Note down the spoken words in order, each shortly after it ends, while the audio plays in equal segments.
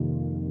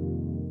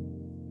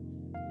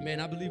Man,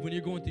 I believe when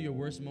you're going through your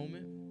worst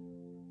moment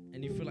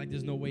and you feel like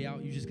there's no way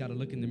out, you just got to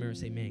look in the mirror and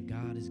say, man,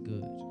 God is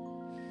good.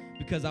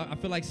 Because I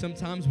feel like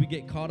sometimes we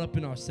get caught up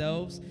in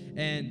ourselves,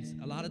 and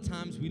a lot of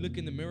times we look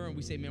in the mirror and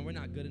we say, man, we're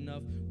not good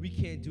enough. We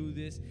can't do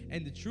this.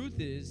 And the truth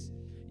is,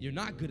 you're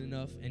not good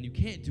enough and you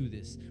can't do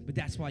this. But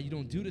that's why you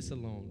don't do this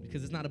alone,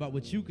 because it's not about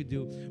what you could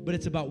do, but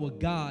it's about what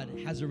God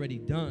has already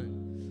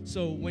done.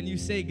 So when you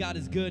say God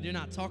is good, you're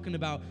not talking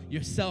about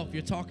yourself.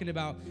 You're talking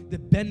about the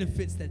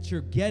benefits that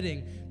you're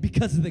getting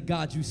because of the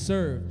God you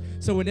serve.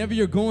 So whenever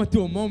you're going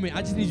through a moment,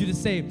 I just need you to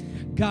say,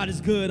 God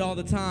is good all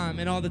the time,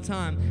 and all the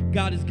time,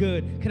 God is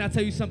good. Can I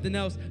tell you something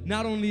else?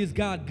 Not only is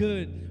God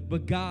good,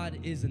 but God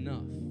is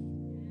enough.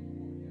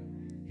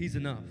 He's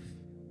enough.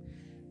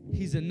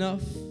 He's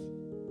enough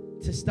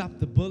to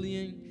stop the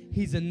bullying.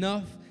 He's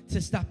enough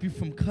to stop you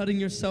from cutting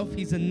yourself.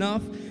 He's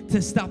enough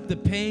to stop the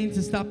pain,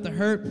 to stop the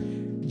hurt.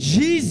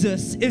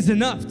 Jesus is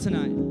enough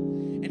tonight.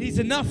 And he's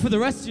enough for the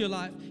rest of your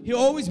life. He'll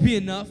always be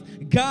enough.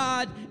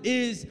 God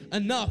is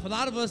enough. A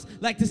lot of us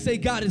like to say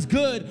God is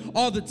good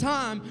all the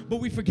time,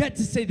 but we forget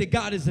to say that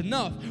God is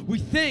enough. We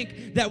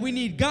think that we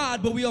need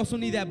God, but we also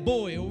need that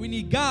boy, or we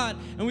need God,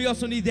 and we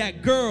also need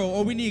that girl,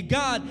 or we need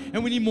God,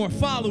 and we need more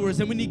followers,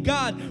 and we need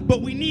God,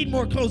 but we need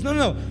more clothes.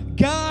 No.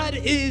 God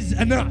is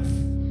enough.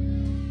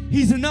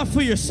 He's enough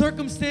for your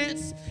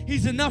circumstance.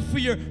 He's enough for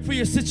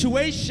your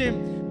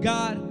situation.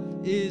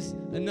 God is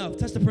enough.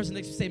 Touch the person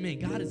next to you, say, man,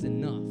 God is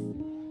enough.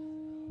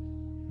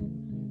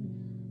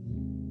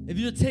 If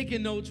you're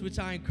taking notes, which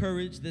I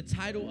encourage, the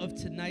title of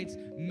tonight's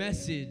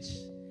message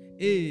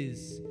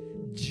is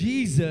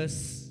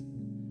Jesus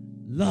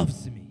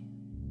Loves Me.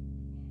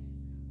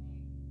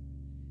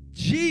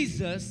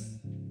 Jesus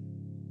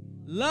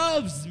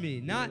loves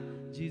me. Not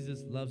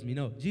Jesus loves me.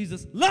 No,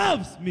 Jesus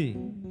loves me.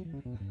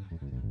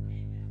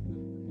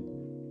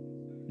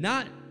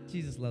 Not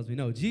Jesus loves me.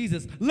 No,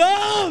 Jesus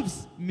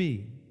loves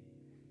me.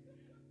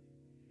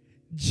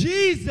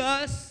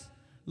 Jesus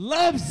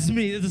loves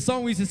me. There's a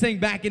song we used to sing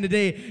back in the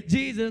day.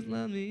 Jesus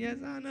loves me. Yes,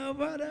 I know,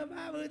 but the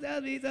Bible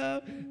tells me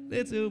so.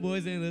 Little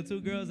boys and little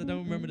girls, I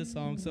don't remember the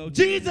song. So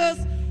Jesus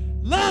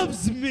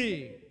loves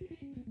me.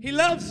 He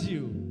loves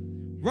you.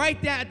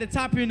 Write that at the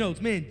top of your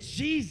notes. Man,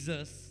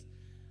 Jesus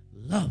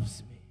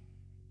loves me.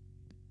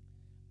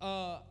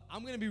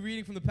 I'm going to be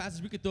reading from the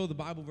passage. We could throw the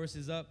Bible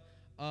verses up.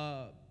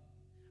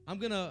 I'm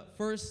going to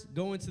first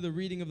go into the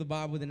reading of the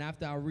Bible, then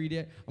after I read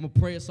it, I'm going to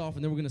pray us off,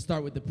 and then we're going to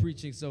start with the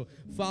preaching. So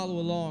follow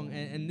along,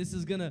 and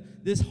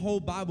this whole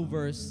Bible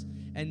verse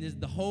and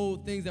the whole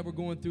things that we're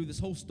going through, this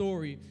whole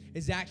story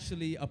is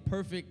actually a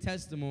perfect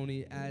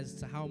testimony as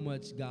to how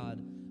much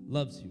God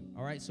loves you.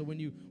 All right? So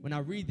when I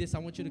read this, I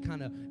want you to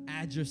kind of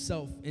add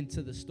yourself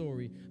into the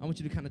story. I want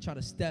you to kind of try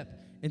to step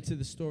into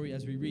the story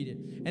as we read it.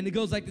 And it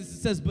goes like this.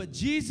 It says, but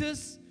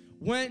Jesus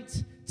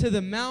went to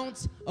the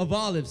Mount of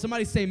Olives.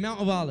 Somebody say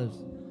Mount of Olives.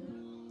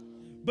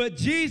 But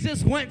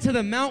Jesus went to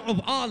the Mount of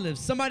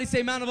Olives. Somebody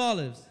say Mount of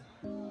Olives.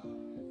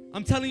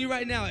 I'm telling you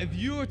right now, if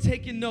you are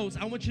taking notes,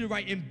 I want you to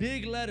write in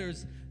big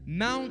letters,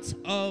 Mount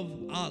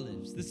of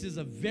Olives. This is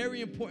a very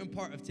important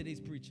part of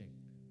today's preaching.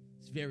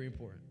 It's very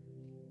important.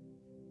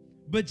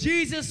 But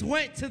Jesus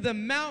went to the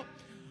Mount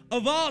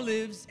of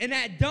Olives, and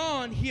at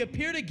dawn he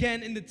appeared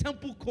again in the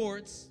temple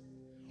courts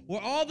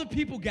where all the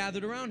people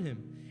gathered around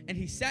him, and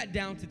he sat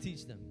down to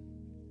teach them.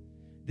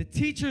 The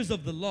teachers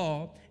of the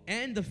law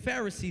and the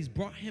Pharisees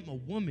brought him a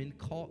woman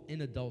caught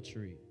in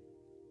adultery.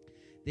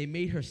 They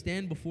made her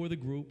stand before the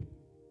group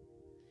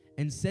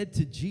and said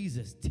to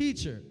Jesus,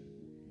 "Teacher,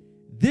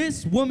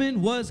 this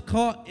woman was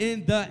caught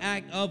in the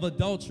act of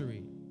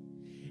adultery.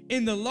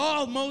 In the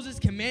law of Moses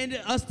commanded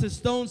us to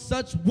stone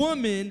such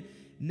woman.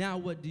 Now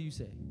what do you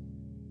say?"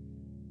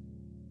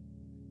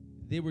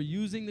 They were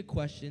using the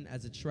question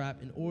as a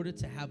trap in order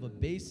to have a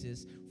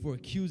basis for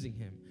accusing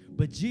him.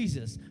 But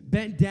Jesus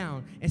bent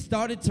down and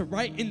started to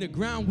write in the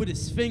ground with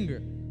his finger.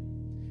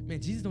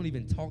 Man, Jesus don't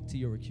even talk to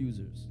your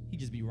accusers. He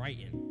just be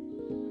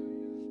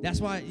writing.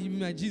 That's why you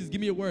like, Jesus, give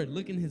me a word.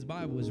 Look in his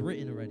Bible. It's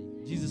written already.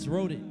 Jesus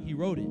wrote it. He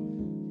wrote it.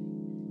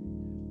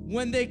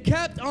 When they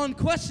kept on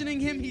questioning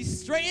him, he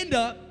straightened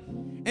up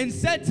and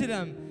said to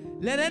them,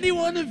 "Let any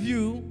one of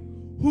you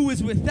who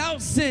is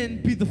without sin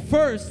be the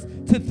first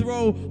to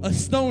throw a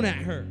stone at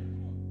her."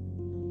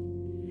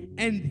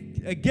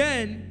 And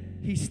again,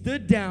 he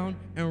stood down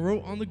and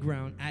wrote on the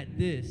ground. At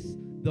this,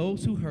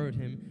 those who heard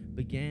him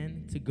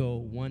began to go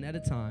one at a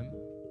time,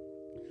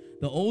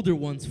 the older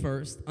ones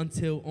first,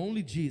 until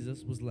only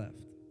Jesus was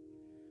left,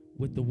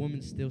 with the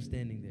woman still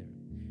standing there.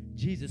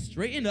 Jesus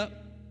straightened up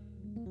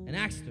and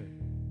asked her,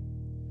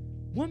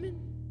 "Woman,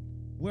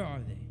 where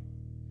are they?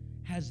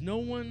 Has no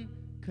one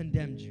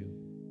condemned you?"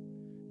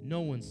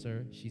 "No one,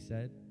 sir," she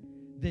said.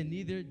 "Then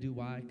neither do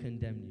I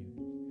condemn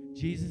you."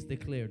 Jesus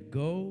declared,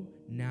 "Go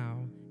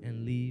now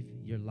and leave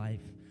your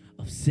life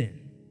of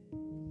sin."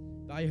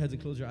 Bow your heads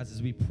and close your eyes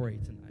as we pray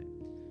tonight.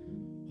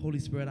 Holy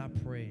Spirit, I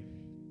pray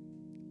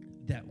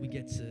that we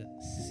get to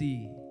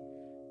see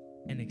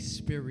and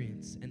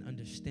experience and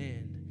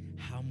understand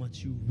how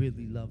much you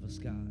really love us,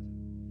 God.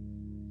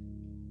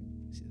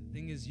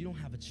 thing is, you don't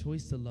have a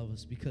choice to love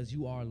us because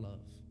you are love.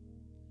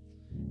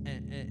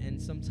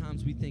 And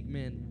sometimes we think,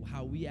 man,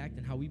 how we act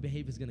and how we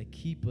behave is going to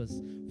keep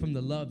us from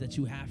the love that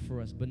you have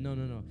for us. But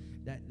no.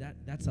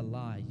 That's a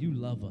lie. You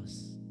love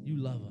us. You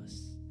love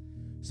us.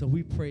 So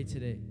we pray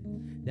today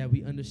that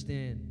we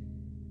understand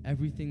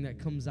everything that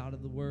comes out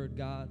of the word,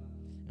 God,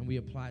 and we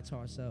apply it to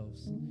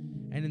ourselves.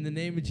 And in the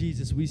name of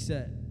Jesus, we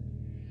said,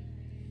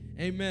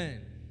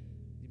 amen.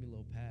 Give me a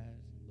little pad,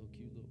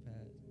 cute little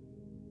pad.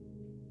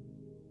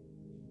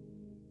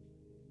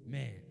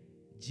 Man,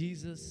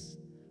 Jesus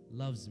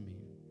loves me.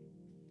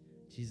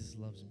 Jesus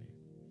loves me.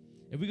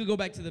 If we could go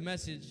back to the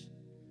message,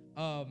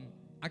 I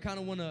kind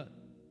of want to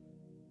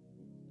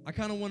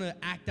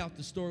act out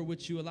the story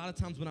with you. A lot of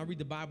times when I read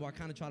the Bible, I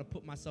kind of try to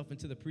put myself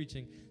into the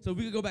preaching. So if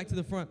we could go back to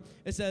the front.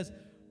 It says,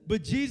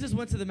 but Jesus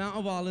went to the Mount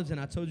of Olives, and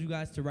I told you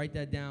guys to write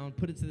that down,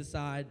 put it to the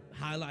side,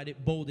 highlight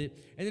it, bold it.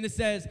 And then it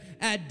says,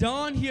 at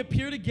dawn he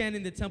appeared again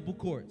in the temple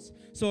courts.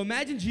 So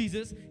imagine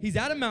Jesus, he's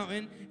at a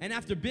mountain, and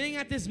after being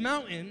at this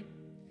mountain,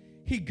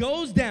 he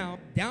goes down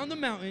the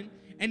mountain,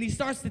 and he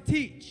starts to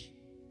teach.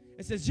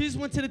 It says Jesus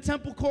went to the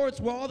temple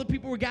courts where all the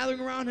people were gathering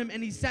around him,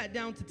 and he sat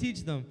down to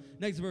teach them.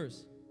 Next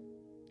verse.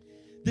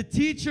 The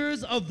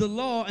teachers of the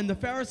law and the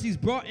Pharisees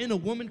brought in a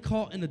woman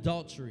caught in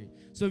adultery.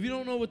 So if you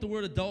don't know what the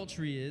word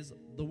adultery is,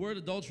 the word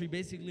adultery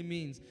basically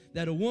means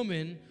that a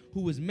woman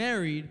who was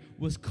married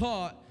was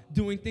caught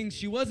doing things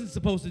she wasn't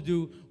supposed to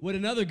do with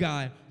another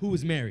guy who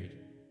was married.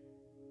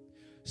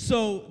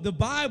 So the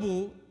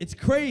Bible, it's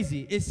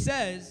crazy. It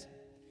says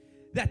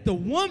that the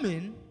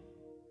woman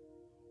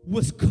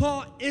was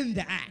caught in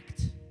the act.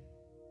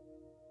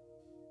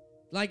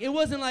 Like, it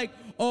wasn't like,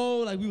 oh,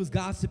 like we was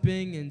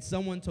gossiping and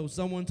someone told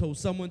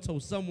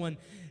someone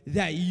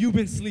that you've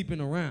been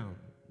sleeping around.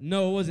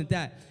 No, it wasn't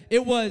that.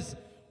 It was,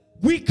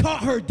 we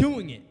caught her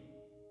doing it.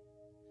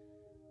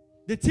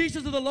 The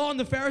teachers of the law and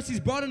the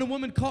Pharisees brought in a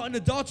woman caught in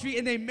adultery,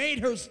 and they made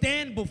her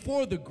stand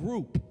before the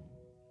group.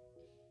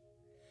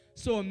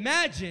 So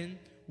imagine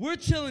we're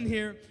chilling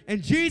here,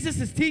 and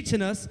Jesus is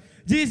teaching us.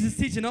 Jesus is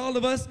teaching all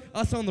of us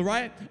on the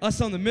right,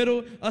 us on the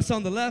middle, us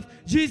on the left.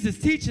 Jesus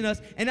is teaching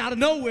us, and out of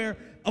nowhere,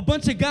 a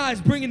bunch of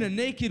guys bring in a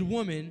naked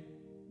woman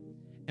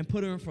and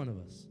put her in front of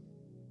us.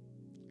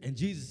 And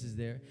Jesus is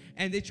there,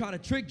 and they try to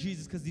trick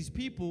Jesus because these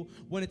people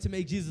wanted to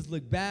make Jesus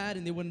look bad,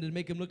 and they wanted to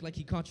make him look like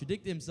he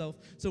contradicted himself.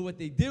 So what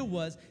they did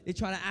was they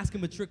tried to ask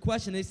him a trick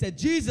question. They said,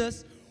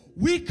 Jesus,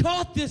 we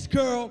caught this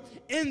girl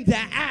in the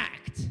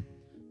act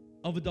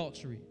of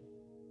adultery.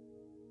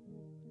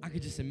 I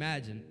could just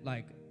imagine,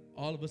 like,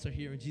 all of us are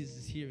here, and Jesus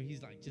is here, and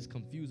he's, like, just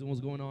confused on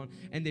what's going on.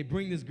 And they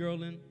bring this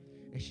girl in,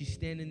 and she's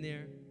standing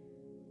there,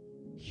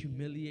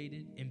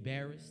 humiliated,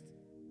 embarrassed,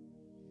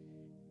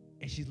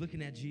 and she's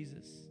looking at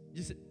Jesus.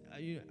 Just,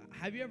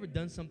 have you ever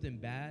done something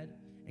bad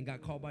and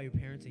got called by your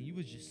parents, and you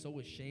was just so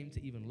ashamed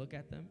to even look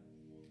at them?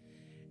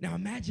 Now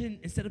imagine,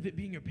 instead of it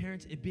being your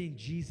parents, it being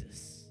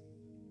Jesus.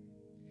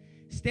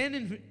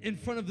 Standing in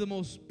front of the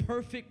most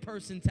perfect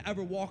person to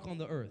ever walk on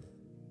the earth.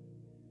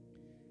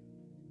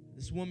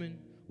 This woman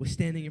was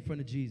standing in front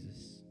of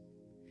Jesus,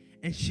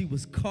 and she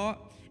was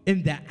caught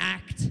in the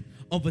act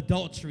of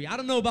adultery. I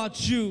don't know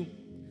about you,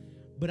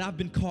 but I've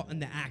been caught in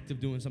the act of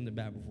doing something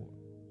bad before.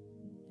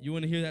 You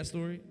want to hear that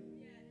story?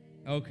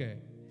 Okay.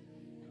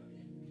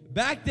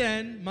 Back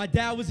then, my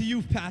dad was a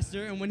youth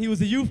pastor, and when he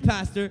was a youth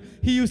pastor,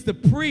 he used to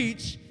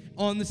preach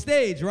on the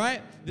stage,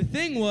 right? The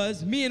thing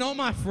was, me and all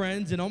my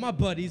friends and all my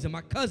buddies and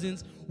my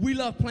cousins, we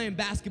loved playing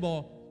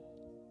basketball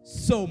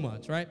so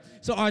much, right?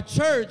 So our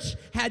church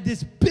had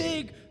this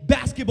big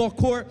basketball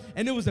court,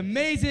 and it was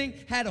amazing,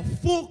 had a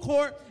full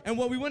court, and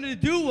what we wanted to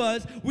do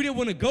was, we didn't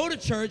want to go to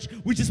church,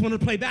 we just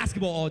wanted to play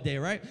basketball all day,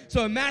 right?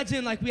 So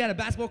imagine, like, we had a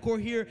basketball court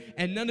here,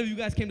 and none of you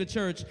guys came to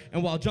church,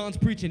 and while John's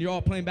preaching, you're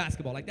all playing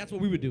basketball. Like, that's what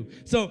we would do.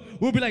 So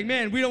we'll be like,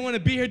 man, we don't want to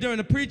be here during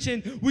the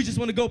preaching, we just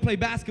want to go play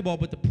basketball.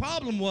 But the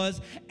problem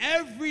was,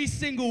 every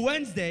single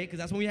Wednesday, because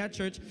that's when we had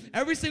church,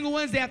 every single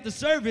Wednesday after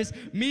service,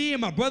 me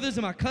and my brothers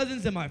and my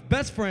cousins and my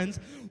best friends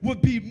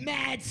would be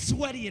mad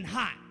sweaty and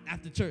hot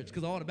after church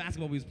because of all the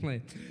basketball we was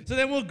playing. So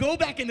then we'll go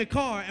back in the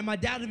car, and my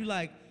dad would be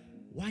like,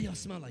 why y'all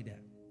smell like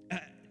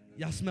that?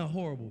 Y'all smell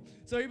horrible.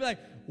 So he'd be like,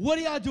 what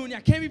are y'all doing?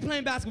 Y'all can't be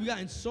playing basketball. We got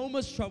in so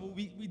much trouble.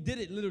 We did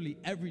it literally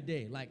every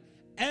day, like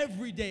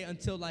every day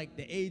until like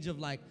the age of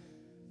like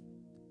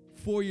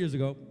 4 years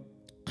ago.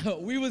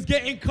 We was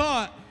getting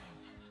caught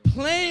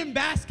playing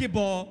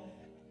basketball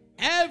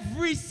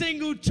every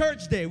single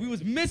church day. We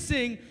was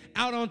missing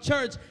out on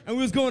church, and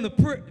we was going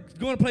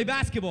to play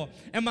basketball.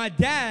 And my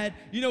dad,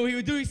 you know what he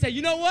would do? He'd say,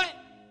 you know what?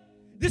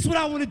 This is what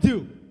I want to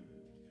do.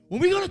 When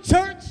we go to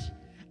church,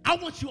 I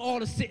want you all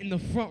to sit in the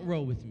front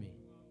row with me.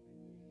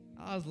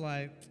 I was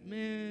like,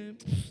 man,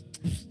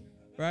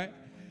 right?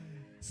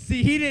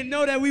 See, he didn't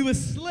know that we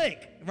was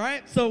slick,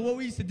 right? So what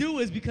we used to do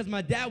is, because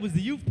my dad was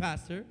the youth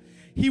pastor,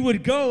 he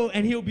would go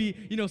and he'll be,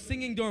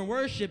 singing during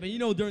worship.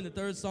 And, during the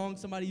third song,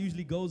 somebody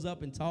usually goes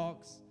up and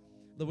talks.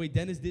 The way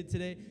Dennis did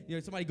today,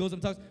 somebody goes up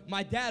and talks.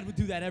 My dad would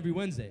do that every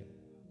Wednesday.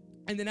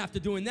 And then after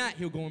doing that,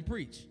 he'll go and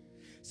preach.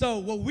 So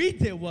what we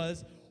did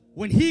was,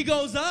 When he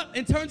goes up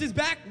and turns his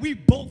back, we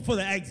bolt for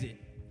the exit.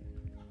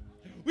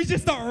 We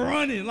just start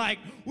running, like,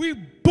 we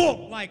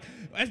bolt. Like,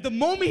 as the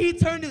moment he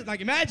turned it,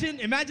 like, imagine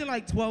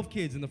like 12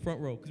 kids in the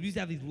front row, because we used to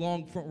have these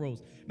long front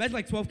rows. Imagine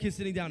like 12 kids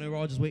sitting down and we're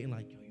all just waiting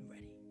like, yo, you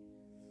ready?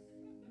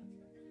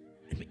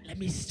 Let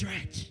me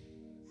stretch.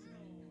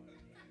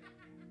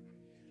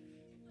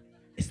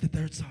 It's the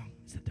third song.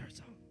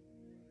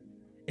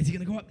 Is he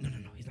going to go up? No,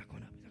 he's not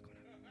going up.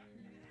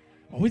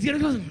 Oh, he's going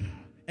to go. No.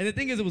 And the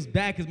thing is, it was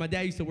bad because my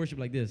dad used to worship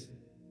like this.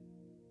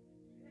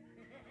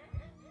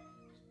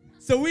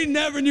 So we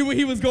never knew when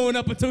he was going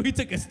up until he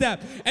took a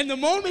step. And the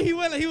moment he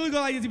went, he would go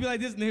like this, he'd be like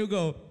this, and he'll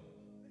go.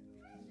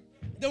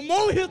 The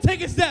moment he'll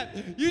take a step,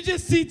 you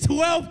just see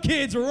 12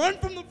 kids run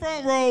from the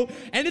front row,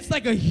 and it's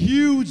like a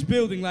huge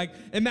building. Like,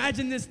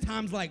 imagine this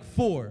times like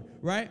 4,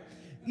 right?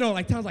 No,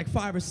 like times like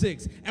 5 or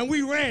 6. And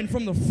we ran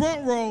from the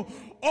front row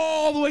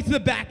all the way to the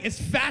back as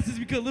fast as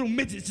we could. Little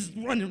midgets just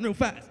running real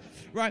fast,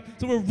 right?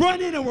 So we're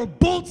running and we're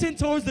bolting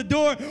towards the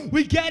door.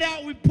 We get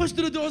out, we push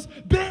through the doors.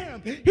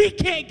 Bam! He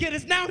can't get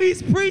us. Now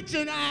he's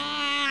preaching.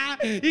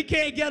 He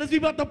can't get us. We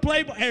about to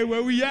play ball. Hey,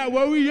 where we at?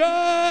 We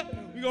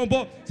gonna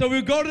ball. So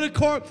we'll go to the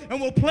court and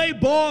we'll play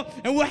ball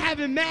and we're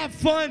having mad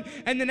fun.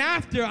 And then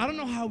after, I don't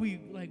know how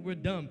we're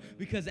dumb,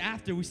 because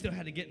after we still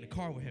had to get in the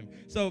car with him.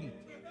 So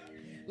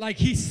like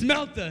he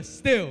smelt us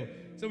still.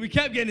 So we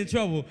kept getting in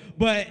trouble,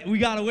 but we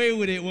got away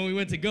with it when we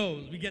went to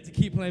goals. We get to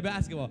keep playing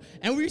basketball.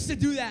 And we used to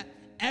do that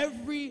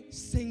every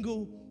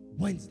single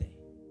Wednesday.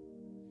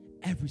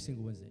 Every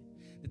single Wednesday.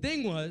 The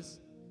thing was,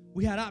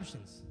 we had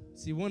options.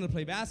 See, we wanted to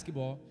play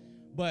basketball,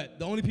 but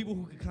the only people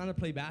who could kind of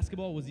play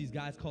basketball was these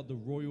guys called the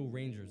Royal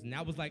Rangers. And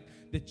that was like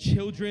the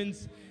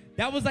children's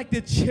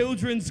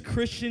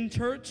Christian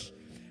church.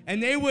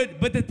 And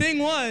but the thing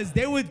was,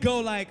 they would go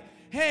like,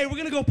 hey, we're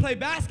going to go play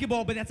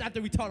basketball, but that's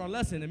after we taught our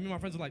lesson. And me and my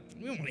friends were like,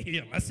 we don't want to hear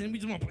your lesson. We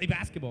just want to play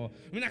basketball.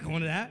 We're not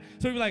going to that.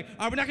 So we were like,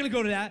 all right, we're not going to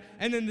go to that.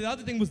 And then the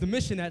other thing was the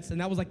missionettes, and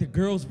that was like the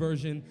girls'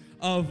 version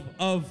of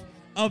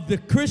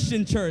the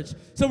Christian church.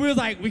 So we was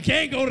like, we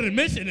can't go to the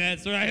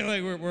missionettes, right?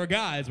 Like, we're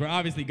guys. We're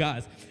obviously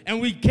guys.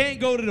 And we can't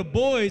go to the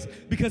boys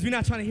because we're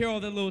not trying to hear all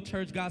that little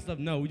church God stuff.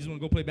 No, we just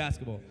want to go play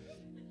basketball.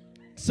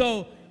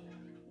 So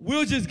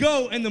we'll just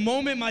go, and the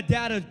moment my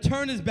dad will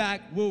turn his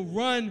back, we'll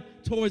run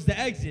towards the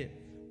exit.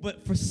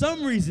 But for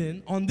some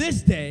reason, on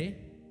this day,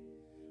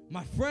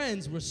 my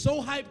friends were so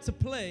hyped to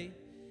play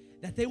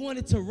that they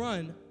wanted to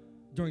run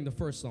during the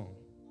first song.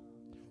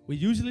 We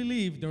usually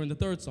leave during the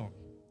third song,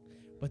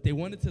 but they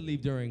wanted to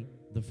leave during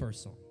the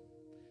first song.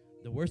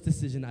 The worst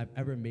decision I've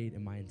ever made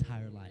in my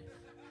entire life.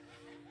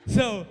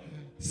 So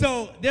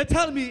they're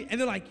telling me, and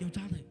they're like, yo,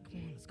 Jonathan,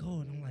 come on, let's go.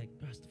 And I'm like,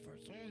 that's the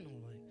first song.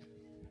 I'm like,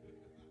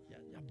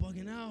 y'all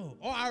bugging out.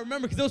 Oh, I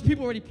remember, because there was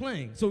people already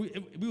playing. So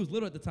we was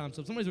little at the time,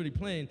 so if somebody's already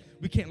playing,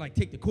 we can't like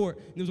take the court.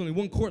 And there was only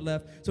one court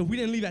left. So if we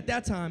didn't leave at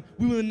that time,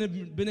 we wouldn't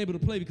have been able to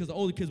play because the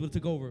older kids would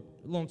have took over.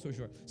 Long story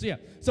short. So yeah,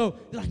 so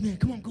they're like, man,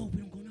 come on, go. We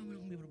don't go now, we're not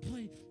going to be able to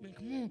play.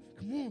 Man,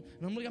 come on.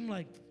 And I'm like, man,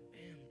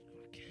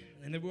 I can't.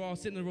 And then we're all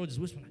sitting in the road just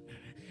whispering like, man.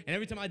 And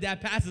every time my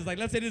dad passes, like,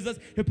 let's say this is us,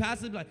 he'll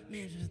pass it, be like,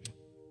 man, just,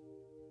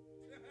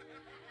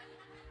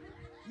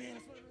 man,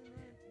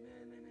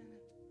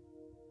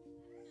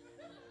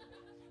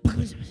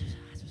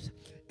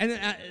 and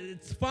then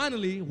it's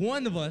finally,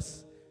 one of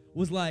us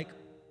was like,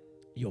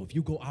 yo, if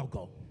you go, I'll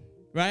go,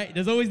 right?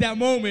 There's always that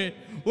moment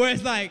where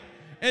it's like,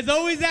 it's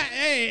always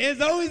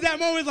that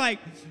moment like,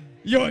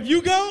 yo, if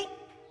you go,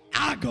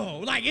 I'll go.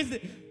 Like,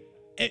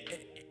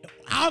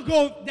 I'll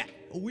go,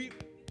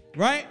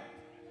 right?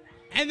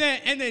 And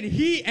then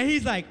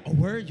he's like, oh,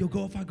 word, you'll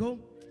go if I go?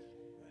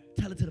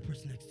 Tell it to the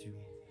person next to you.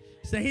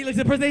 So he looks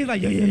at the person, he's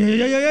like,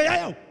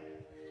 yo.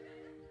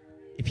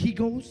 If he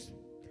goes,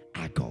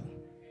 I go.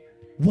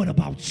 What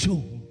about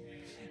you?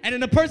 And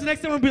then the person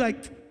next to him will be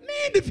like,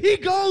 man, if he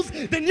goes,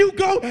 then you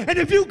go. And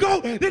if you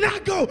go, then I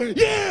go.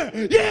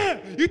 Yeah.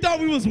 You thought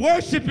we was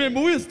worshiping,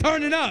 but we was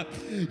turning up.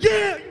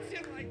 Yeah.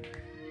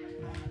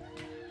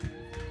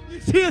 You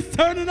see us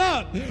turning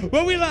up.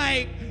 But we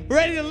like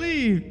ready to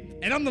leave.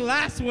 And I'm the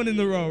last one in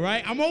the row,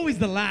 right? I'm always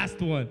the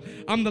last one.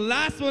 I'm the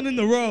last one in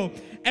the row.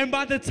 And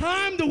by the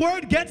time the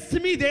word gets to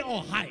me, they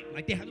all hype.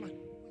 Like, we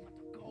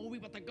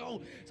about to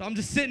go. So I'm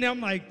just sitting there,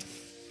 I'm like,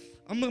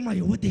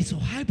 yo, what they so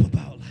hype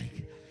about?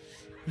 Like,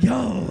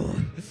 yo.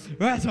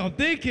 Right, so I'm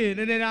thinking.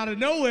 And then out of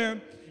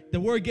nowhere, the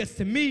word gets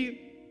to me.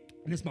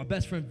 And it's my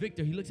best friend,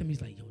 Victor. He looks at me,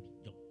 he's like, yo.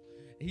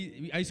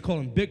 I used to call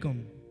him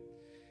Bickham.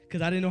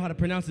 Because I didn't know how to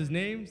pronounce his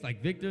names.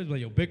 Like Victor, like,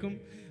 yo, Bickham.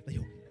 Like,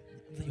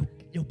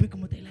 yo,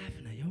 Bickham, what they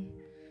laughing at, yo?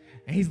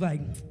 And he's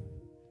like,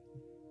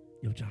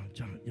 yo, John,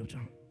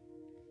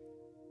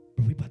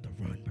 bro, we about to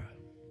run, bro.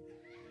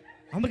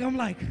 I'm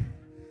like,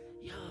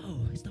 yo,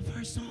 it's the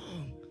first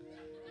song.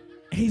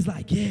 And he's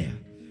like, yeah,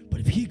 but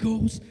if he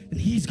goes, then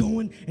he's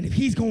going, and if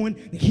he's going,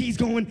 then he's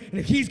going, and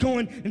if he's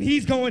going, then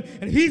he's going,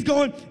 and if he's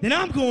going, then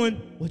I'm going.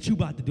 What you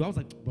about to do? I was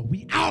like, bro,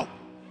 we out.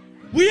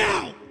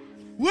 Where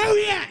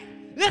we at?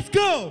 Let's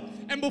go.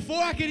 And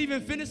before I could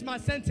even finish my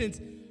sentence,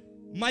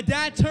 my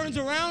dad turns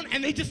around,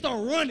 and they just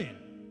start running.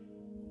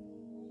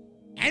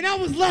 And I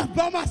was left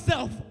by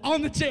myself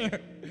on the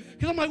chair.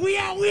 Because I'm like, we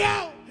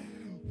out.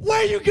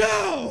 Where you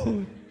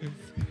go?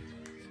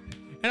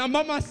 And I'm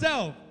by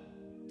myself.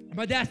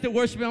 My dad's still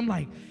worshiping. I'm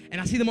like, and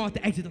I see them all at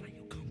the exit. They're like,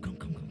 yo, come.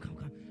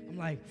 I'm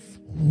like,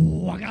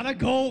 oh, I gotta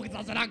go. Because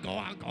I said, I'll go.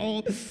 I'm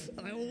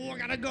like, oh, I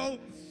gotta go.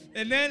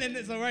 And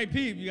it's all right,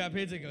 Pete, you gotta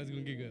pay attention. It's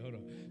gonna get good. Hold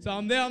on. So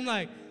I'm there. I'm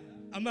like,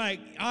 all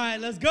right,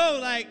 let's go.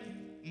 Like,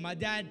 my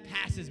dad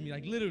passes me.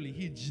 Like, literally,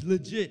 he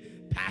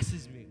legit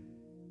passes me.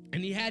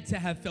 And he had to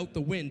have felt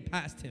the wind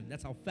past him.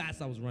 That's how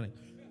fast I was running.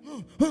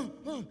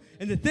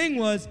 And the thing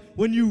was,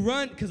 when you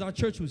run, because our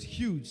church was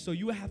huge, so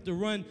you would have to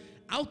run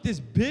out this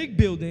big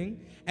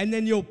building, and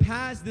then you'll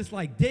pass this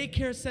like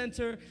daycare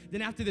center.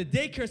 Then after the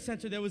daycare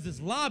center, there was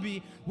this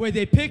lobby where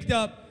they picked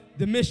up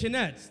the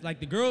missionettes, like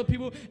the girl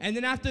people. And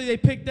then after they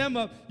picked them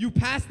up, you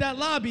pass that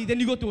lobby, then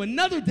you go to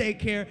another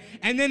daycare,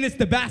 and then it's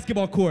the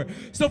basketball court.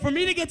 So for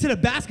me to get to the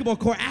basketball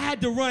court, I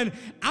had to run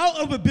out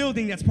of a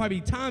building that's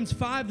probably times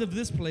 5 of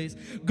this place,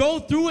 go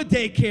through a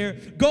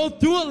daycare, go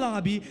through a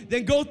lobby,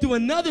 then go through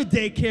another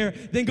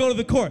daycare, then go to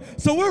the court.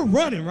 So we're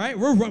running, right?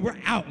 We're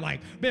out.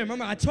 Like, man,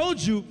 remember I told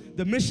you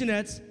the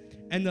missionettes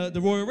and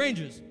the Royal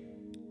Rangers.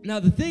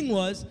 Now the thing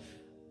was,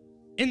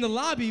 in the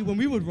lobby, when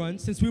we would run,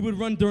 since we would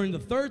run during the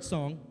third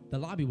song, the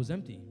lobby was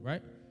empty,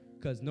 right?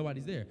 Because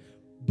nobody's there.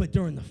 But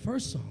during the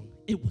first song,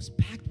 it was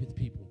packed with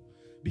people.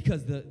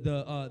 Because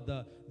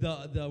the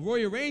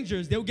Royal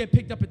Rangers, they would get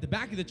picked up at the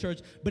back of the church,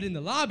 but in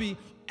the lobby,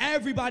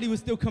 everybody was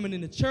still coming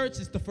into church.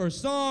 It's the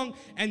first song,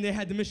 and they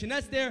had the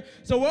missionettes there.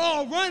 So we're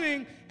all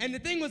running, and the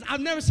thing was,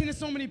 I've never seen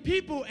so many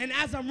people, and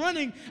as I'm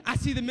running, I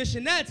see the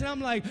missionettes, and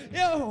I'm like,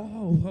 yo,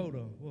 hold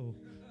on, whoa.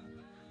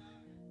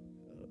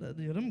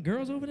 Them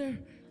girls over there?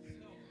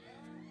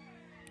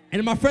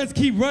 And my friends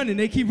keep running.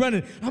 They keep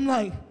running. I'm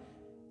like,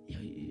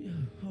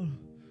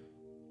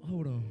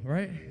 hold on,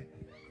 right?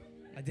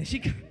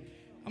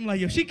 I'm like,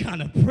 yo, she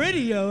kind of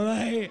pretty, yo.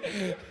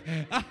 Like,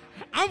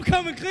 I'm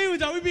coming clean with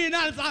y'all. We being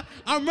honest.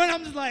 I'm running.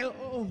 I'm just like,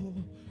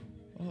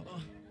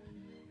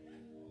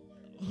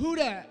 who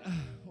that?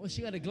 Well,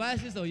 she got the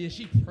glasses. Oh, yeah,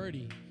 she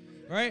pretty,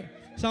 right?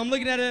 So I'm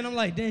looking at her, and I'm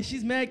like, damn,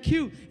 she's mad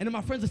cute. And then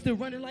my friends are still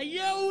running like,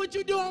 yo, what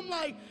you doing? I'm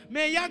like,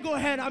 man, y'all go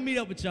ahead. I'll meet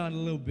up with y'all in a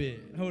little bit.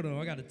 Hold on,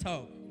 I got to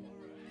talk.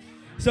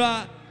 So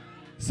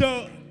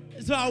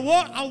I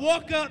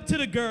walk up to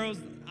the girls.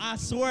 I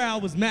swear I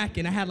was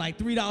macking. I had like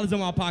 $3 in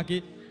my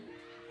pocket.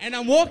 And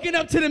I'm walking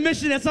up to the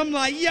missionettes. I'm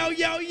like, yo,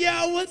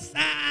 what's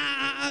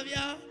up,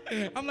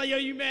 yo? I'm like, yo,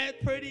 you mad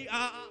pretty?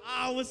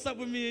 What's up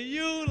with me and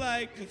you?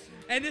 Like,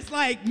 and it's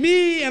like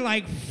me and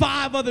like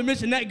 5 other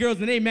missionette girls,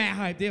 and they mad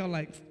hype. They all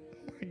like,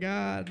 oh my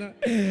God,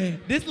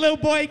 this little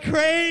boy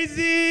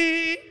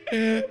crazy.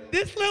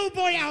 This little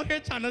boy out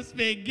here trying to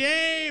spit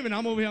game. And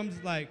I'm over here, I'm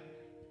just like,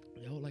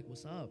 yo, like,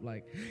 what's up?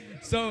 Like,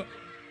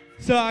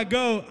 so I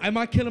go, am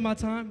I killing my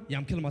time? Yeah,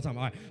 I'm killing my time.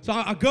 All right. So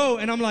I go,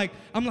 and I'm like,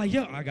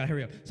 yo, I gotta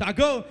hurry up. So I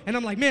go, and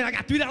I'm like, man, I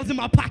got $3 in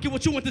my pocket.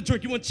 What you want to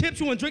drink? You want chips?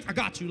 You want drinks? I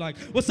got you. Like,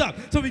 what's up?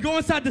 So we go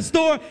inside the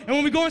store, and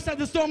when we go inside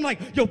the store, I'm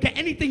like, yo, get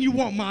anything you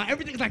want, ma.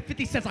 Everything's like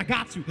 50 cents. I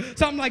got you.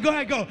 So I'm like, go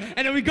ahead, go.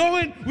 And then we go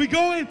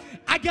in.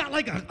 I got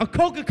like a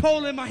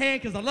Coca-Cola in my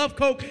hand because I love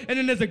Coke. And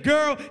then there's a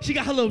girl. She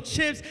got her little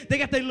chips. They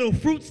got their little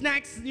fruit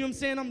snacks. You know what I'm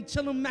saying? I'm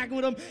chilling, macking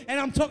with them. And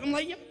I'm talking, I'm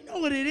like, yo, you know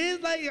what it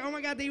is? Like, oh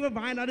my God, they were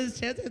buying all this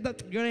chips.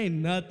 Girl, ain't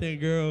nothing,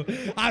 girl.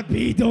 I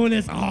be doing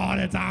this all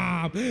the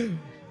time.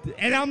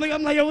 And I'm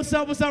like, yo, what's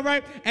up,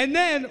 right? And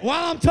then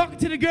while I'm talking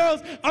to the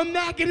girls, I'm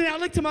macking it. I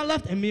look to my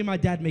left, and me and my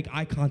dad make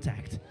eye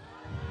contact.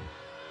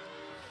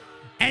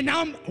 And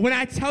when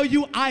I tell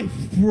you I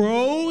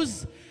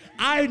froze,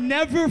 I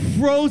never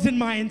froze in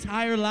my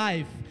entire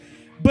life.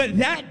 But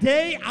that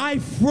day, I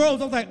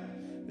froze. I was like,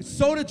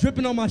 soda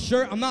dripping on my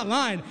shirt. I'm not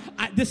lying.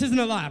 This isn't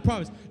a lie, I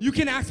promise. You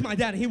can ask my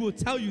dad, and he will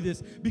tell you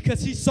this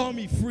because he saw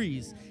me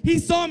freeze. He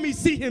saw me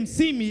see him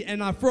see me,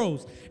 and I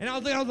froze. And I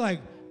was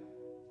like,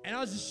 and I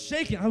was just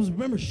shaking. I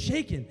remember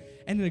shaking.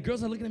 And then the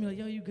girls are looking at me like,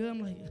 yo, you good?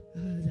 I'm like,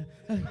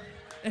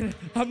 and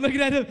I'm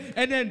looking at him.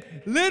 And then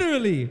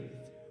literally,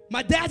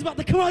 my dad's about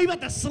to come on. He's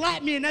about to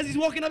slap me. And as he's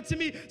walking up to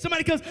me,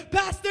 somebody goes,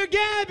 Pastor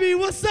Gabby,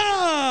 what's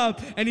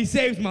up? And he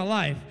saves my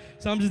life.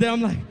 So I'm just there.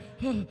 I'm like,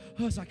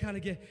 so I kind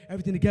of get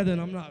everything together,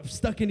 and I'm not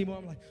stuck anymore.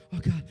 I'm like, oh,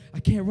 God, I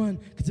can't run,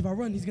 because if I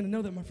run, he's going to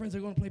know that my friends are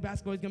going to play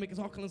basketball. He's going to make us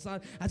all come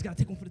inside. I just got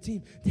to take one for the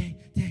team. Dang.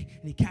 And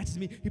he catches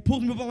me. He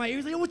pulls me up on my ear.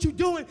 He's like, yo, what you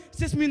doing?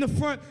 Sits me in the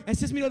front and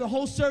sits me to the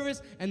whole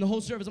service. And the whole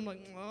service, I'm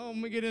like, oh,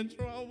 I'm going to get in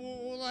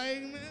trouble.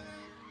 Like, man.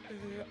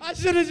 I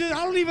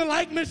don't even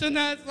like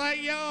missionettes.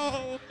 Like,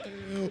 yo,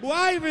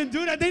 why even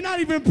do that? They're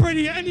not even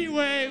pretty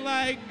anyway.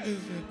 Like,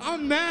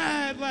 I'm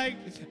mad. Like,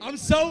 I'm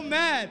so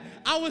mad.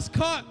 I was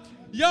caught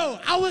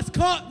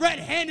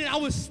red-handed. I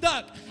was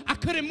stuck. I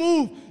couldn't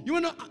move. You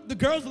wanna know, the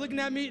girls looking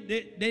at me,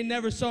 they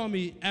never saw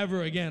me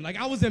ever again. Like,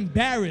 I was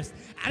embarrassed.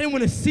 I didn't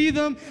want to see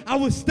them. I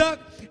was stuck,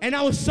 and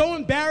I was so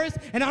embarrassed.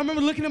 And I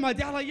remember looking at my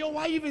dad like, yo,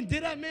 why you even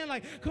did that, man?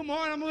 Like, come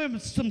on, I'm doing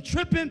some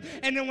tripping.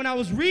 And then when I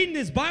was reading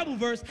this Bible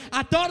verse,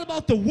 I thought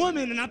about the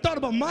woman, and I thought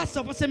about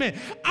myself. I said, man,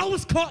 I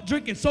was caught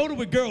drinking soda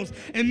with girls.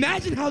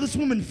 Imagine how this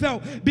woman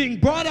felt being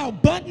brought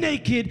out butt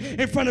naked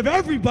in front of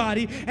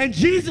everybody, and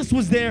Jesus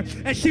was there,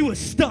 and she was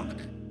stuck.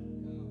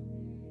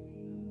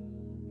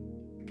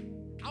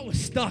 I was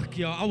stuck,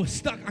 y'all. I was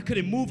stuck. I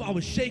couldn't move. I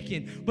was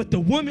shaking. But the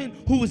woman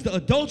who was the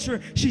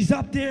adulterer, she's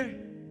up there.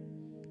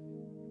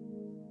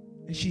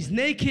 And she's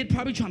naked,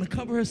 probably trying to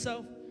cover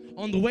herself.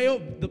 On the way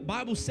up, the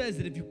Bible says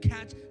that if you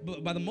catch,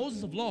 by the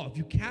Moses of law, if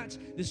you catch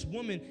this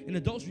woman in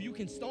adultery, you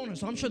can stone her.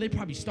 So I'm sure they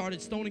probably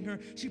started stoning her.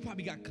 She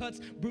probably got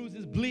cuts,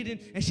 bruises, bleeding.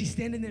 And she's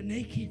standing there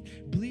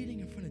naked, bleeding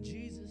in front of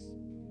Jesus.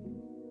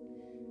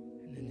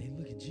 And then they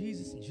look at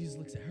Jesus, and Jesus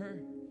looks at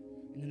her.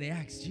 And then they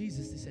ask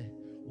Jesus, they say,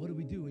 what do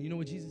we do? And you know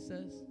what Jesus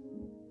says?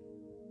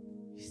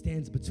 He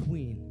stands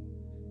between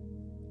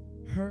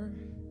her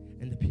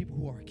and the people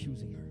who are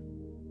accusing her.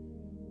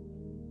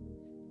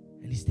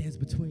 And he stands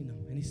between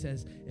them. And he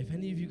says, if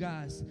any of you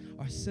guys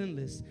are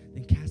sinless,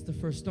 then cast the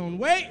first stone.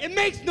 Wait, it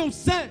makes no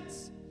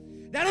sense.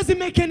 That doesn't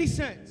make any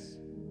sense.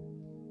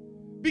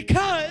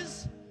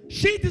 Because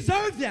she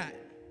deserved that.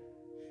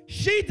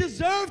 She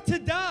deserved to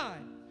die.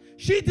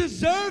 She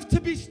deserved to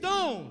be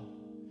stoned.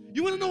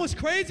 You want to know what's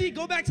crazy?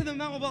 Go back to the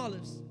Mount of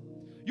Olives.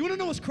 You want to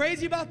know what's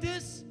crazy about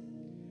this?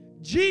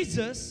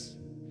 Jesus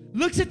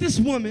looks at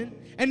this woman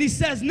and he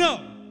says,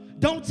 no,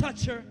 don't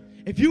touch her.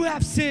 If you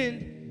have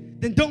sinned,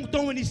 then don't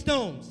throw any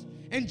stones.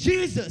 And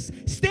Jesus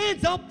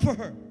stands up for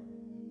her.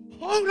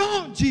 Hold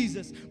on,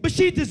 Jesus. But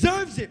she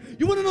deserves it.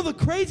 You want to know the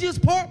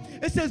craziest part?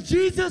 It says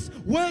Jesus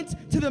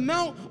went to the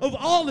Mount of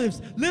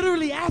Olives.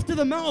 Literally after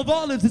the Mount of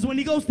Olives is when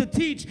he goes to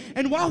teach.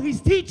 And while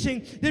he's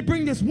teaching, they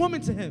bring this woman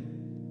to him.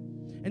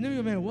 And then we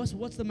go, man,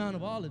 what's the Mount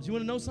of Olives? You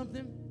want to know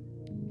something?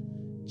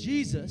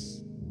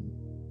 Jesus,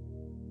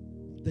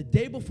 the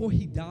day before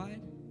he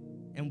died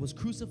and was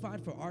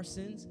crucified for our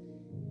sins,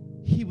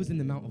 he was in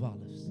the Mount of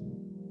Olives.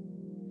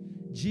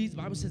 The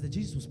Bible says that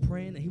Jesus was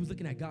praying and he was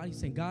looking at God. He's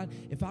saying, God,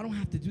 if I don't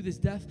have to do this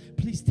death,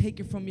 please take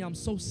it from me. I'm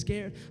so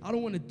scared. I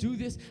don't want to do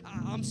this.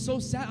 I'm so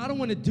sad. I don't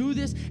want to do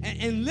this.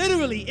 And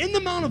literally in the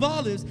Mount of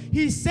Olives,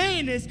 he's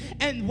saying this.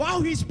 And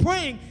while he's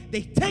praying,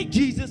 they take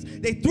Jesus,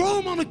 they throw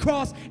him on the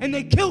cross, and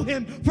they kill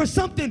him for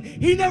something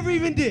he never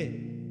even did.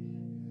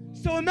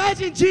 So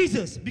imagine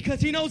Jesus,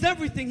 because he knows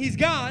everything. He's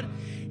God.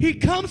 He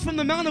comes from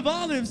the Mount of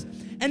Olives,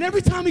 and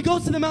every time he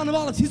goes to the Mount of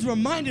Olives, he's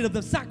reminded of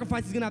the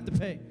sacrifice he's going to have to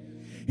pay.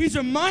 He's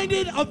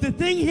reminded of the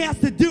thing he has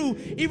to do,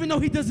 even though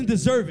he doesn't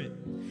deserve it.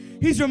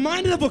 He's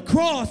reminded of a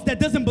cross that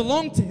doesn't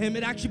belong to him.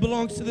 It actually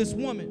belongs to this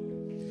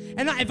woman.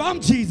 And if I'm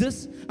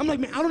Jesus, I'm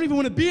like, man, I don't even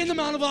want to be in the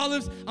Mount of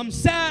Olives. I'm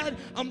sad.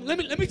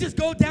 Let me just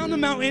go down the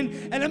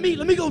mountain and let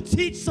me go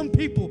teach some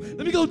people.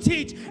 Let me go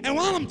teach. And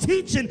while I'm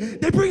teaching,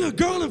 they bring a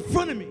girl in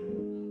front of me.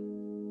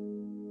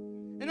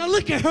 And I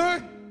look at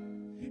her,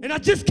 and I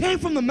just came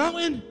from the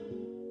mountain,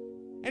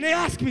 and they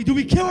ask me, do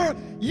we kill her?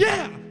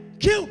 Yeah,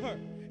 kill her.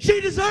 She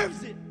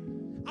deserves it.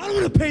 I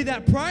don't want to pay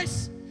that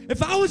price.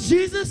 If I was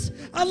Jesus,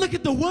 I'd look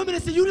at the woman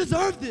and say, you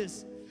deserve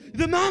this.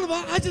 The Mount of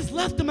Olives, I just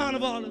left the Mount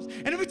of Olives.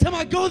 And every time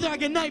I go there, I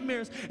get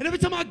nightmares. And every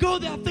time I go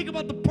there, I think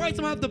about the price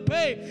I'm going to have to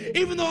pay,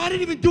 even though I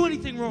didn't even do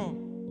anything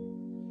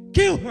wrong.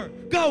 Kill her.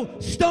 Go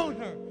stone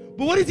her.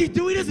 But what does he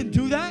do? He doesn't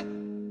do that.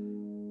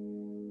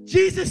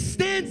 Jesus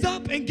stands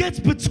up and gets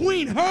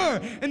between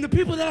her and the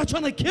people that are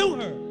trying to kill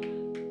her.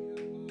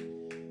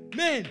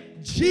 Man,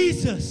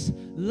 Jesus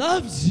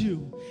loves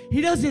you.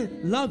 He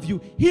doesn't love you.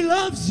 He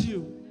loves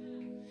you.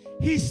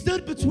 He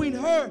stood between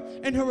her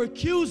and her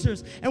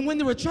accusers. And when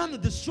they were trying to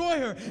destroy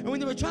her and when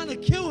they were trying to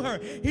kill her,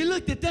 he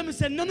looked at them and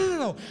said, no, no, no,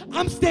 no.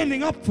 I'm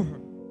standing up for her.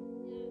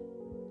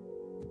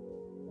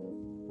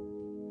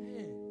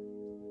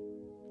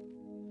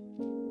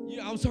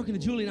 I was talking to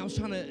Julie, and I was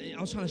trying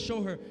to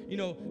show her,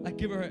 like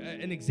give her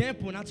an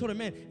example. And I told her,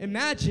 man,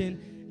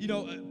 imagine,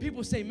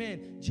 people say,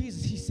 man,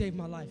 Jesus, he saved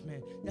my life,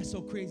 man. That's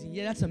so crazy.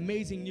 Yeah, that's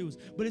amazing news.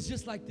 But it's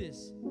just like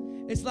this.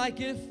 It's like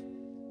if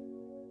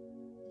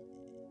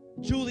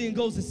Julian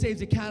goes and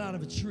saves a cat out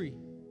of a tree.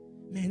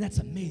 Man, that's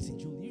amazing,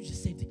 Julian. You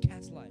just saved a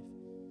cat's life.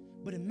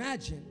 But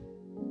imagine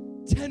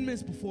 10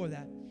 minutes before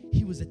that,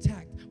 he was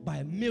attacked by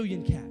 1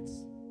 million cats.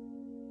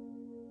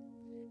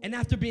 And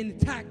after being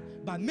attacked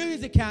by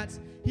millions of cats,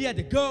 he had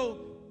to go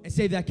and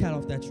save that cat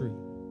off that tree.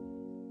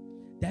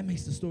 That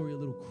makes the story a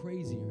little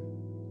crazier.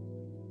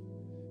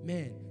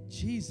 Man,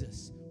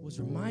 Jesus was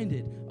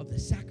reminded of the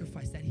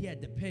sacrifice that he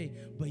had to pay,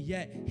 but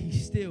yet he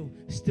still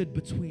stood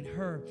between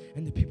her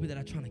and the people that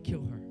are trying to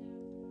kill her.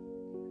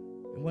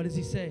 And what does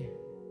he say?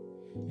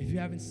 If you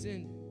haven't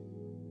sinned,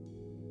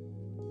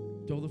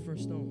 throw the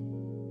first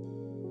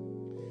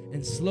stone.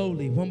 And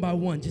slowly, one by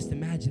one, just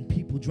imagine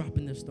people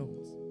dropping their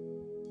stones.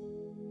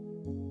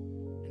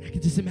 And I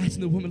can just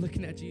imagine the woman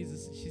looking at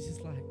Jesus, and she's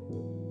just like,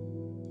 oh.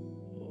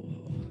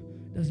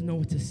 doesn't know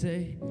what to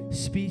say,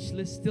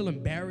 speechless, still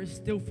embarrassed,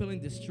 still feeling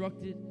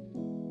destructed.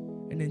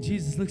 And then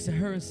Jesus looks at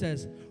her and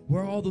says,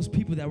 where are all those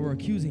people that were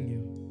accusing you?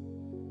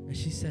 And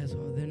she says,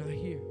 oh, they're not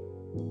here.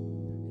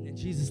 And then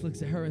Jesus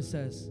looks at her and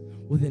says,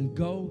 well, then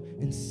go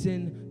and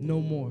sin no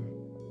more.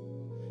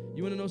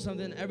 You want to know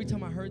something? Every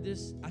time I heard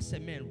this, I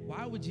said, man,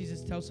 why would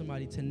Jesus tell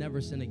somebody to never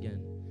sin again?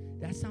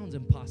 That sounds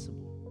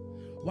impossible.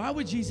 Why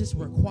would Jesus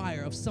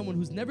require of someone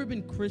who's never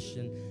been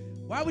Christian,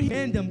 why would he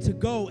command them to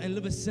go and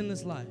live a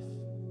sinless life?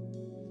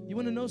 You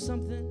want to know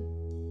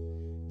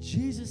something?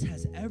 Jesus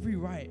has every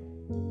right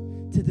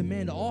to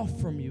demand all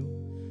from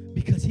you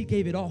because he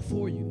gave it all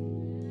for you.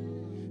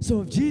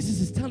 So if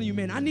Jesus is telling you,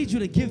 man, I need you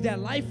to give that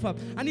life up.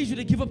 I need you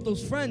to give up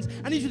those friends.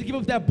 I need you to give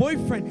up that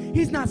boyfriend.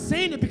 He's not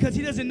saying it because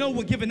he doesn't know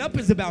what giving up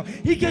is about.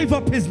 He gave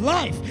up his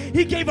life.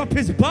 He gave up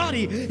his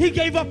body. He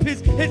gave up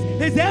his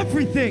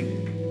everything.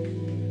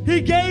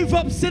 He gave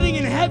up sitting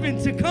in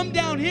heaven to come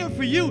down here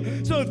for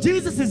you. So if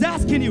Jesus is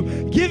asking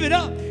you, give it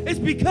up, it's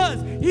because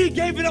he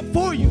gave it up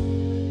for you.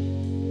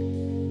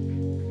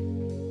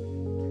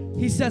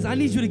 He says, I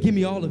need you to give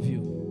me all of you.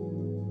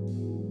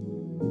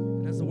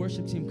 And as the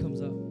worship team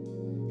comes up,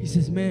 he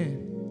says, man,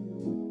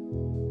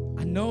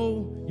 I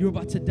know you're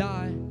about to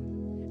die.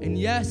 And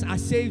yes, I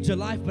saved your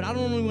life, but I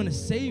don't only want to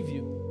save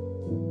you.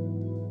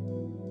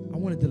 I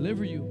want to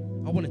deliver you.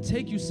 I want to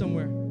take you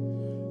somewhere.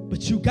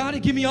 But you got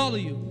to give me all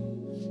of you.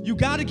 You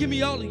got to give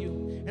me all of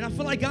you. And I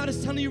feel like God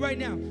is telling you right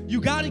now,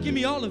 you got to give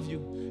me all of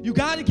you. You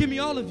got to give me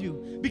all of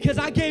you because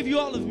I gave you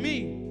all of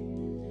me.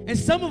 And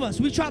some of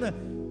us, we try to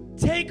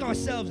take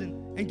ourselves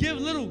and give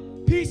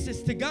little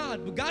pieces to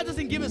God, but God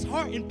doesn't give his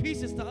heart in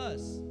pieces to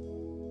us.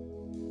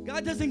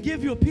 God doesn't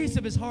give you a piece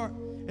of his heart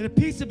and a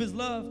piece of his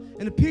love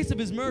and a piece of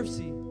his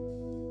mercy.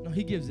 No,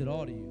 he gives it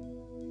all to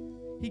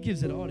you. He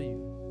gives it all to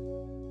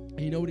you.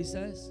 And you know what he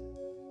says?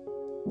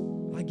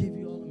 I give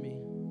you all of me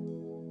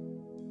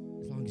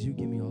as long as you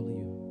give me all of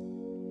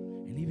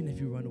you. And even if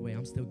you run away,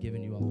 I'm still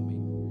giving you all of me.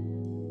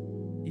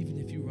 Even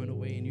if you run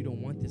away and you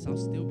don't want this, I'll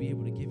still be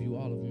able to give you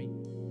all of me.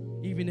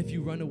 Even if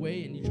you run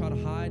away and you try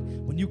to hide,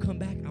 when you come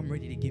back, I'm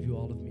ready to give you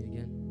all of me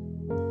again.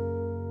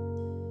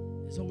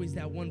 There's always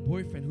that one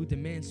boyfriend who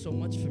demands so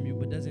much from you,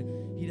 but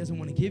he doesn't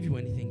want to give you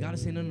anything. God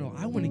is saying, no,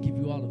 I want to give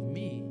you all of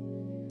me.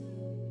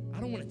 I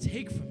don't want to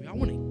take from you. I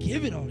want to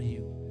give it all to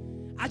you.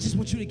 I just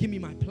want you to give me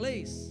my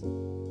place.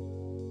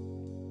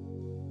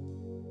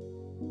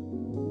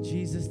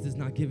 Jesus does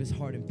not give his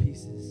heart in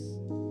pieces.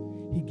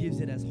 He gives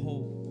it as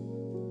whole.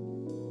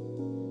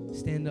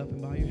 Stand up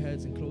and bow your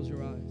heads and close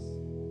your eyes.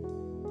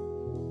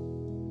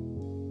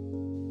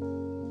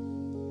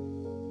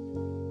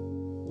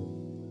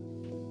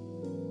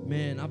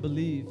 Man, I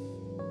believe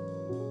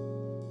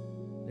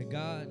that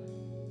God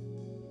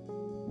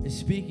is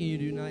speaking to you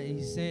tonight, and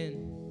he's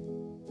saying,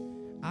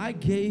 I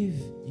gave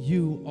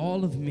you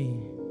all of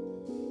me,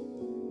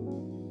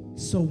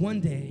 so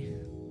one day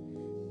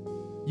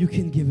you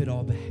can give it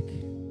all back.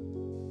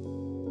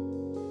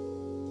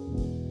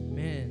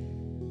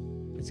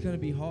 Man, it's going to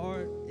be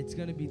hard. It's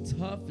going to be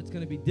tough. It's going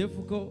to be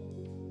difficult.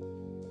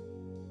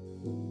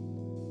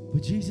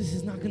 But Jesus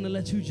is not going to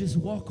let you just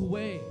walk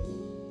away.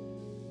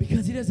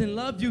 Because he doesn't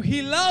love you,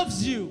 he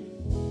loves you.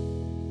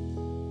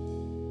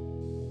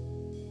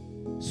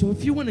 So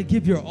if you want to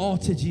give your all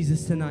to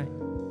Jesus tonight,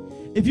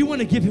 if you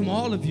want to give him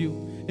all of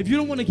you, if you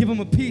don't want to give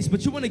him a piece,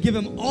 but you want to give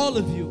him all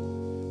of you,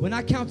 when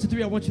I count to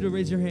 3, I want you to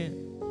raise your hand.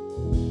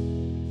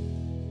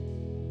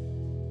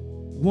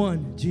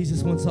 1,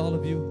 Jesus wants all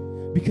of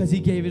you because he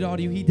gave it all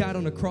to you. He died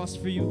on the cross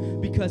for you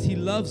because he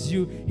loves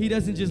you. He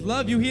doesn't just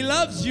love you, he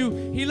loves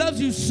you. He loves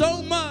you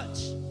so much.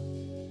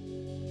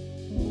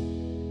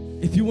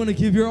 If you want to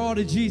give your all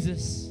to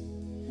Jesus,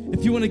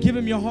 if you want to give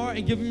him your heart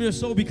and give him your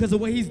soul because of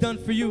what he's done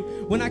for you,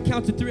 when I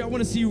count to 3, I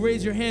want to see you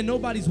raise your hand.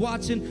 Nobody's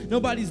watching.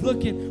 Nobody's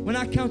looking. When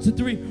I count to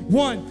 3,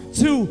 1,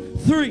 2,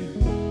 3.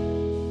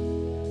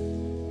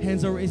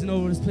 Hands are raising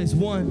over this place.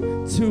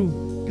 1,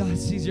 2. God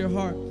sees your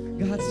heart.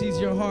 God sees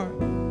your heart.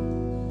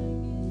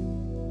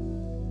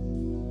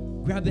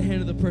 Grab the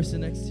hand of the person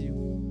next to you.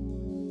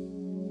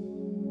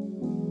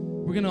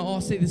 We're going to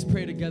all say this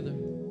prayer together.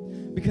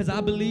 Because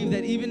I believe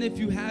that even if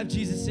you have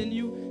Jesus in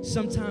you,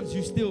 sometimes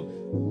you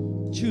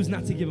still choose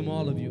not to give him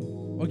all of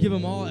you or give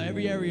him all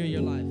every area of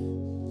your life.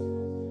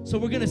 So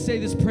we're going to say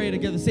this prayer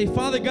together. Say,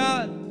 Father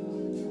God,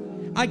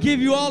 I give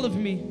you all of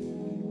me.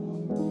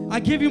 I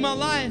give you my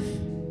life.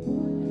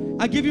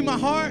 I give you my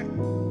heart.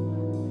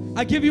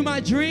 I give you my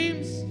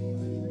dreams.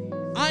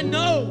 I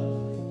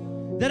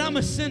know that I'm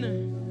a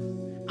sinner.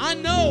 I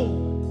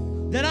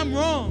know that I'm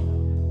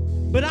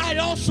wrong. But I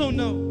also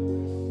know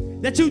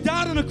that you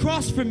died on the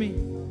cross for me.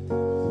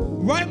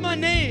 Write my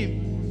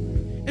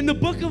name in the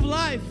book of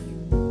life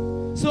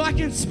so I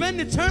can spend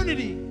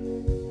eternity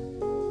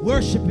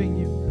worshiping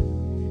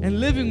you and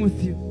living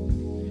with you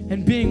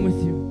and being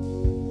with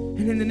you.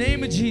 And in the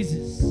name of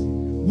Jesus,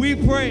 we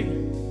pray.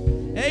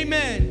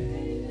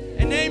 Amen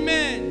and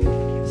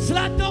amen.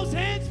 Slap those hands.